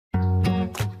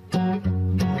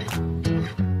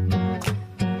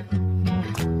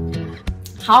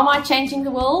How am I changing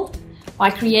the world? By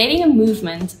creating a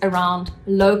movement around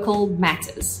local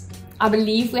matters. I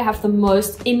believe we have the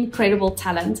most incredible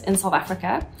talent in South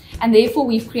Africa, and therefore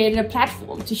we've created a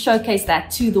platform to showcase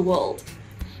that to the world.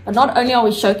 But not only are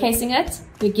we showcasing it,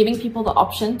 we're giving people the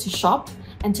option to shop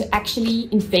and to actually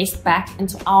invest back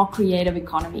into our creative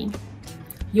economy.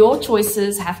 Your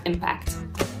choices have impact.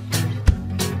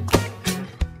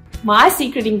 My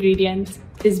secret ingredient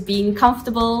is being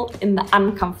comfortable in the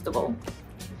uncomfortable.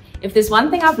 If there's one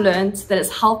thing I've learned that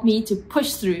has helped me to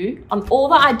push through on all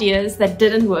the ideas that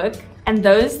didn't work and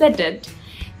those that did,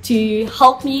 to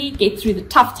help me get through the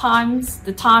tough times,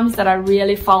 the times that I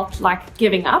really felt like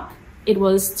giving up, it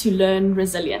was to learn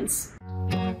resilience.